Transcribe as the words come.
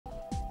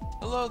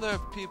Hello there,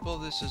 people.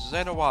 This is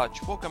Zeta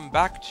Watch. Welcome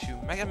back to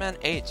Megaman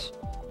 8.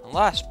 The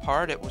last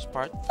part, it was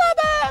part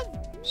 7!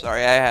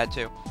 Sorry, I had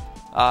to.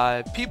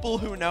 People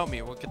who know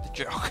me will get the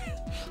joke.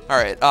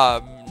 Alright,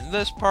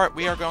 this part,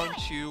 we are going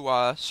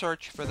to,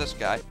 search for this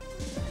guy.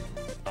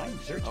 I'm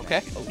searching.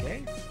 Okay.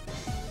 Okay.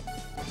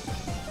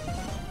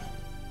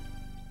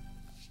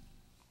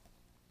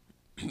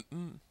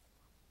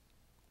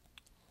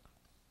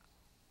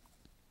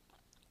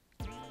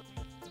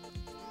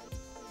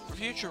 For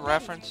future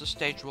reference, the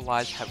stage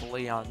relies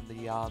heavily on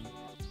the,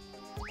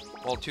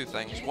 well, two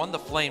things. One, the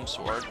flame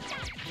sword.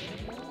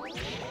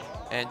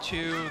 And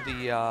two,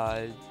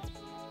 the,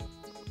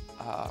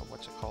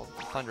 what's it called?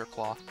 The thunder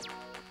claw.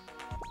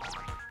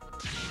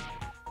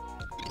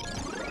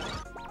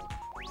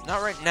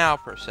 Not right now,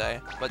 per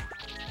se, but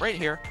right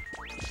here.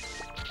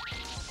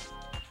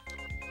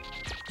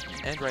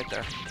 And right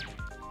there.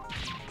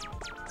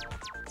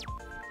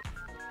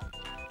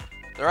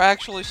 There are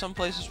actually some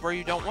places where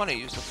you don't want to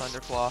use the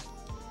thunder claw.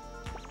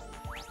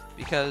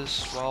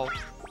 Because, well,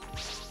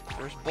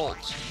 there's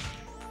bolts.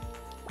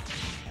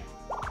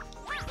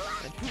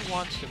 And who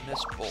wants to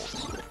miss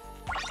bolts?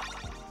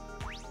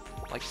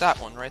 Like that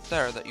one right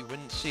there that you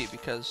wouldn't see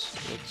because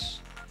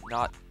it's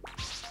not,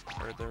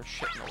 or they're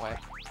shit in the way.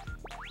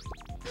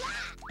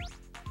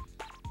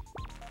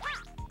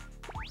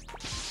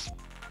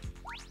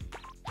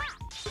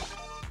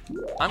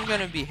 I'm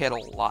gonna be hit a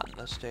lot in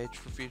this stage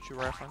for future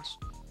reference.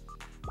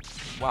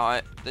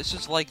 Wow, this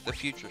is like the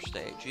future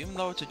stage. Even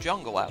though it's a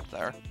jungle out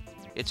there,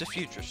 it's a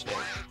future stage.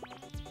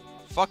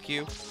 Fuck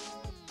you.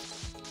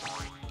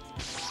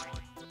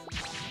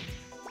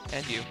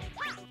 And you.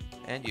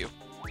 And you.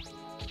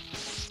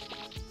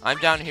 I'm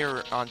down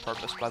here on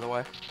purpose, by the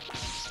way.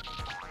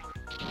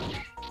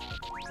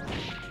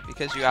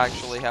 Because you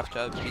actually have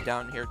to be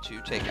down here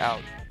to take out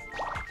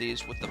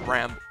these with the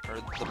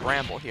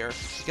bramble here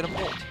to get a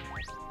bolt.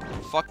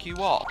 Fuck you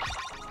all.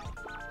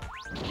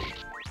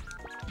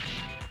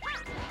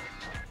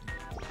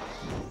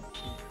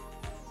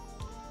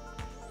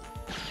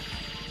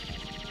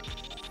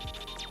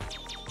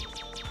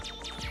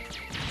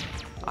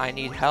 I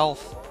need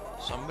health.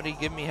 Somebody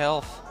give me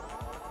health.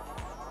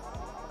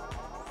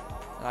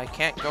 And I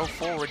can't go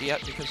forward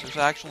yet because there's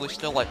actually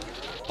still a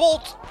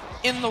bolt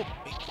in the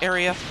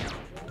area.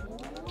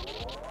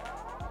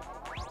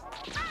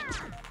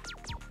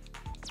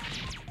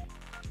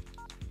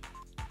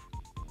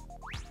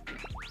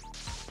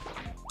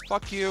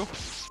 Fuck you.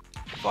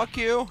 Fuck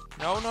you.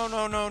 No, no,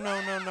 no, no,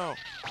 no, no, no.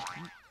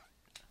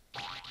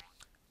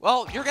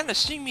 Well, you're gonna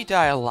see me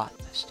die a lot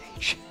in this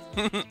stage.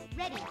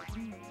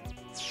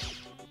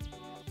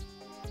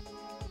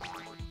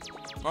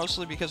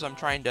 Mostly because I'm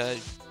trying to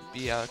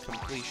be a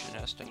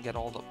completionist and get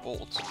all the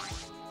bolts.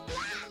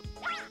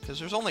 Because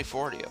there's only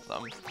 40 of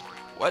them.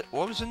 What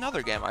was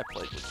another game I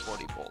played with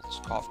 40 bolts?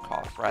 Cough,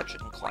 cough,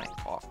 Ratchet and Clank,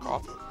 cough,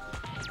 cough.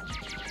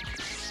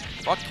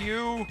 Fuck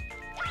you!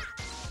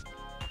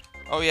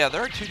 Oh yeah,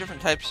 there are two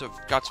different types of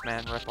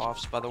Gutsman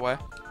ripoffs, by the way.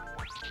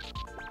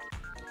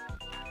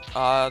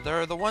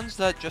 There are the ones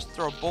that just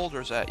throw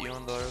boulders at you,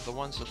 and there are the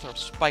ones that throw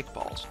spike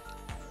balls.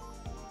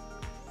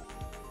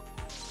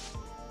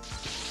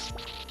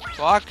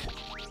 Fuck!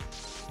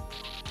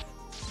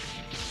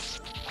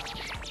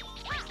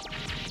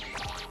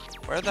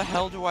 Where the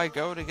hell do I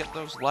go to get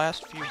those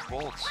last few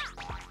bolts?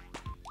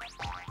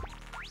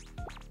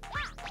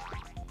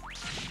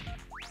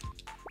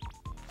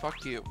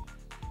 Fuck you.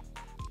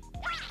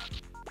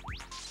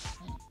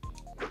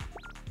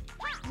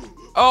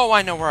 Oh,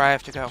 I know where I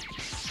have to go.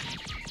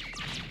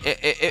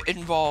 It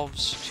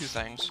involves two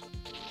things.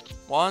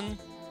 One,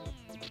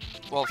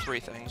 well, three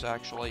things,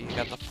 actually. You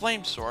got the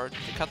flame sword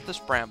to cut this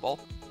bramble,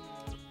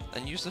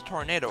 then use the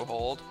tornado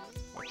hold,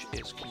 which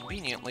is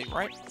conveniently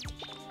right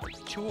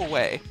 2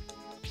 away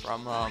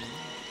from,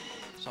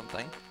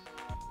 something.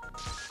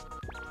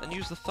 Then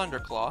use the thunder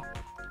claw,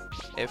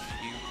 if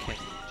you can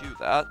do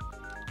that.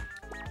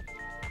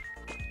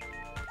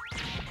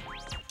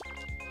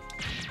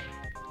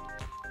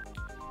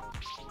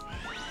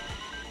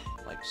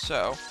 Like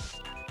so.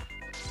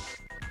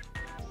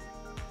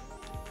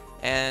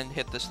 And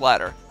hit this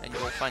ladder, and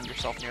you'll find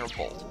yourself near a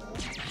bolt.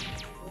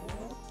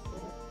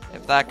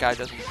 If that guy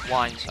doesn't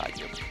blindside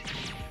you.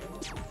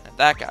 And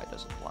that guy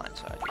doesn't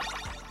blindside you.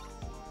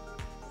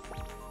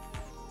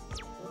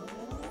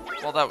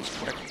 Well, that was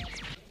quick.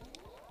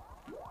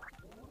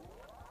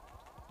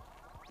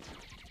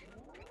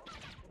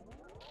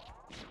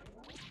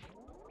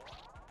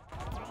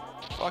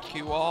 Fuck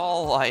you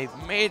all,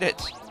 I've made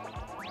it!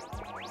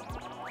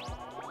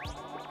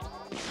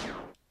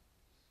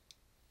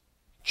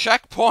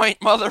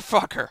 Checkpoint,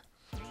 motherfucker!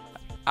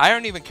 I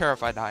don't even care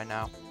if I die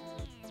now.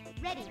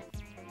 Ready.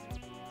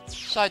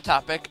 Side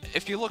topic,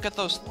 if you look at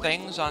those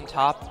things on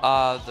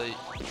top,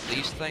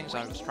 these things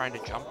I was trying to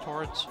jump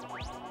towards,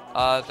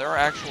 there are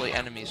actually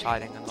enemies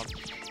hiding in them.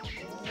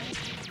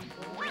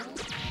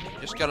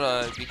 Just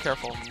gotta be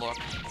careful and look.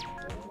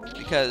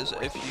 Because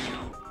if you...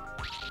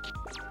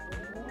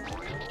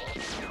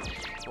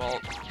 Well,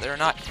 they're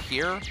not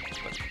here,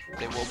 but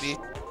they will be.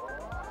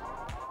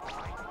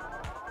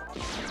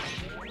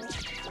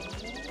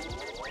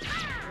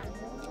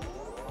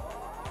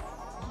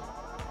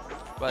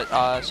 But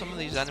some of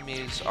these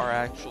enemies are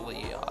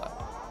actually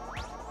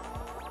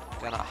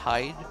gonna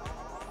hide.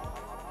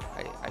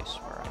 I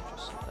swear I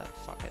just said that.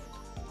 Fuck it.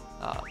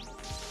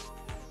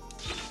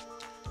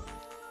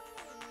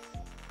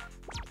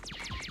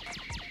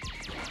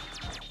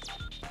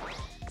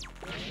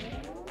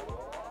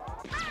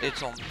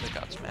 It's only the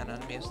Gutsman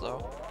enemies,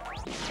 though.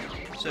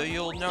 So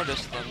you'll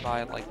notice them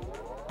by, like,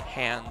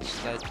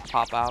 hands that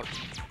pop out.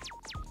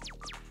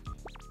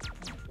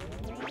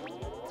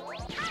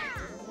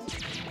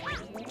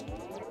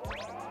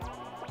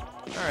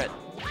 Alright.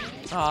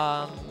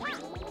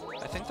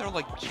 I think there are,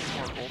 like, 2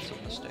 more bolts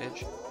in the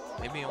stage.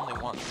 Maybe only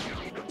 1.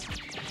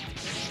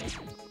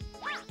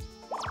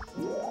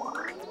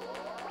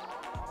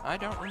 I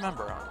don't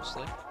remember,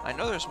 honestly. I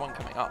know there's one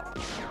coming up.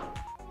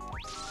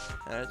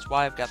 And that's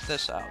why I've got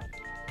this out.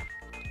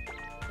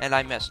 And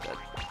I missed it.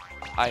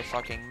 I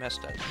fucking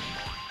missed it.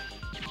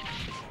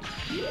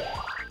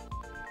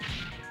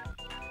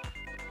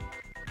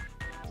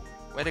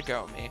 Way to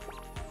go, me.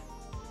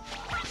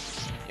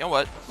 You know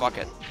what? Fuck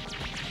it.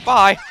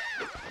 Bye!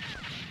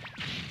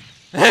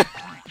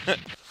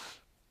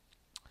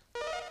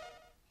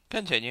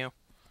 Continue.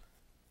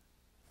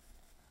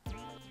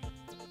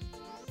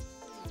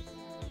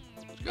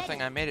 Good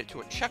thing I made it to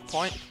a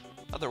checkpoint.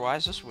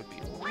 Otherwise, this would be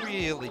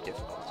really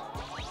difficult.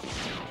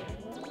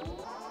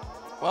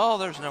 Well,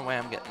 there's no way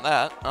I'm getting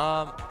that.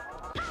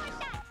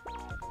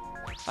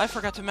 I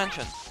forgot to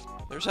mention.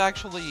 There's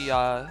actually,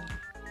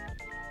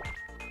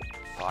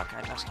 Fuck,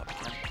 I messed up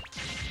again.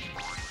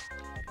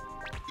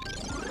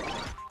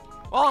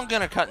 Well, I'm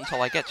gonna cut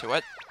until I get to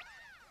it.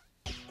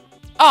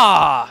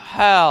 Ah,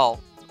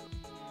 hell!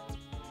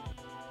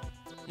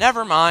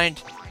 Never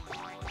mind.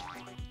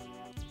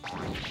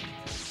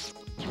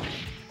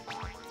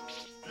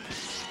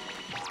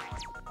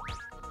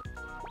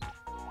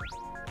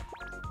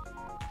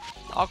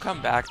 I'll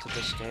come back to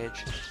this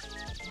stage.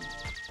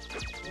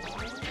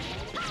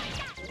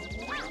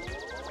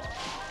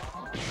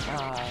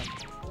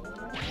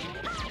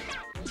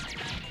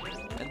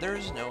 And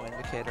there's no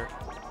indicator.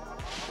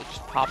 They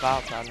just pop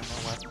out of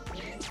nowhere.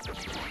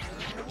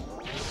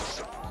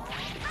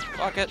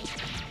 Fuck it.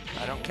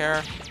 I don't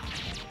care.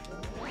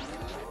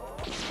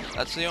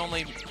 That's the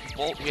only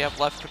bolt we have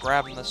left to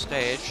grab in the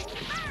stage.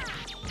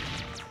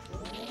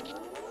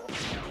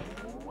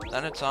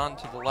 Then it's on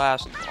to the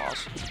last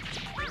boss.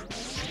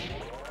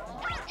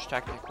 Which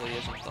technically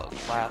isn't the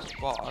last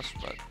boss,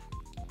 but...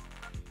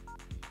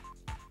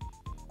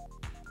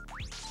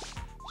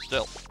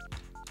 still.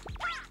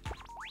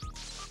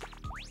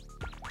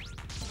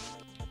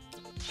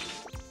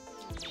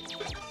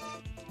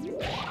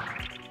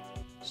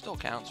 Still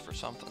counts for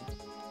something.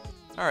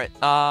 Alright,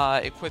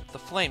 equip the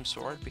flame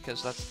sword,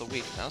 because that's the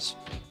weakness.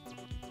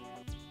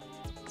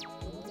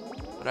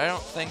 But I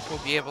don't think we'll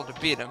be able to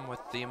beat him with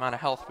the amount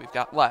of health we've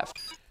got left.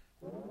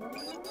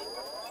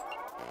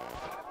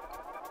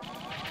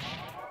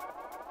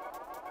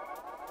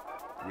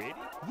 Ready?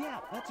 Yeah,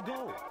 let's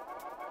go.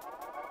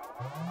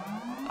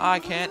 I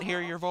can't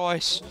hear your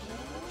voice.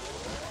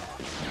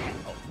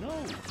 Oh no!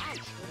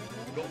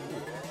 Go.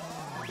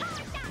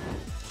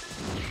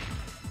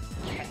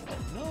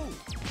 Oh no!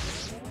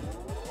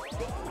 Go.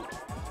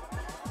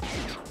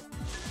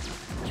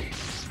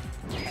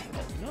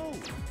 Oh no!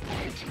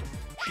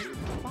 Shoot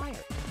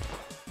fire!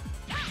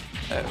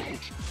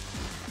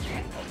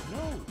 Oh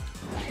no!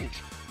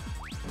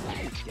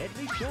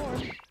 Deadly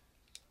storm!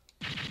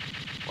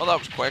 Well, that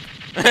was quick.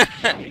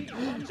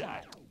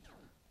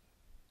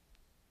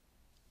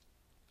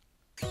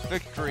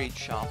 Victory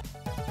chomp.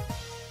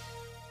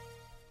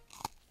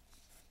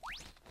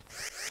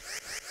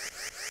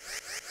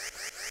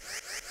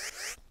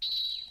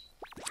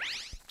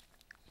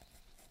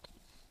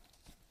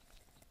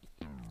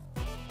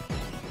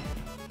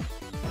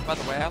 By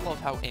the way, I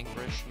love how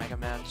English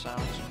Megaman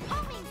sounds.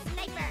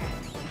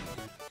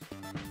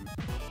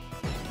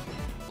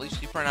 At least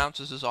he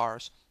pronounces his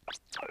R's.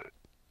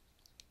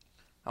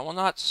 I will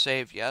not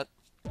save yet,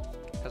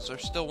 because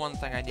there's still one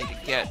thing I need to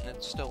get, and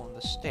it's still in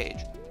this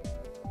stage.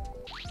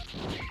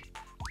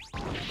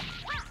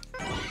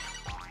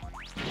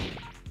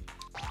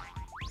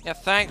 Yeah,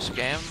 thanks,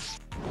 game.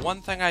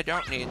 One thing I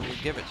don't need, you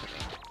give it to me.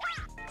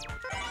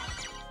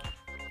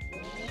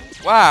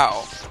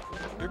 Wow!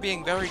 You're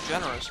being very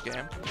generous,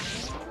 game.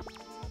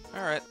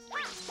 Alright.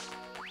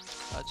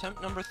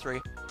 Attempt number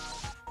 3.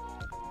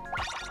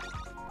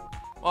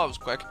 Well, that was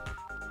quick.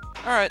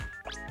 Alright.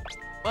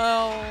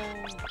 Well...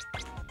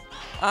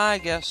 I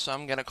guess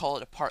I'm gonna call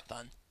it a part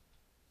then.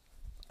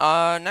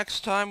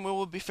 Next time we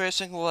will be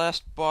facing the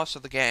last boss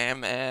of the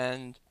game,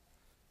 and...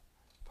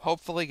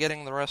 hopefully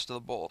getting the rest of the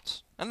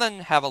bolts. And then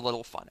have a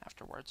little fun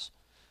afterwards.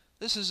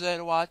 This is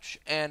Watch,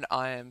 and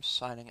I am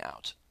signing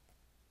out.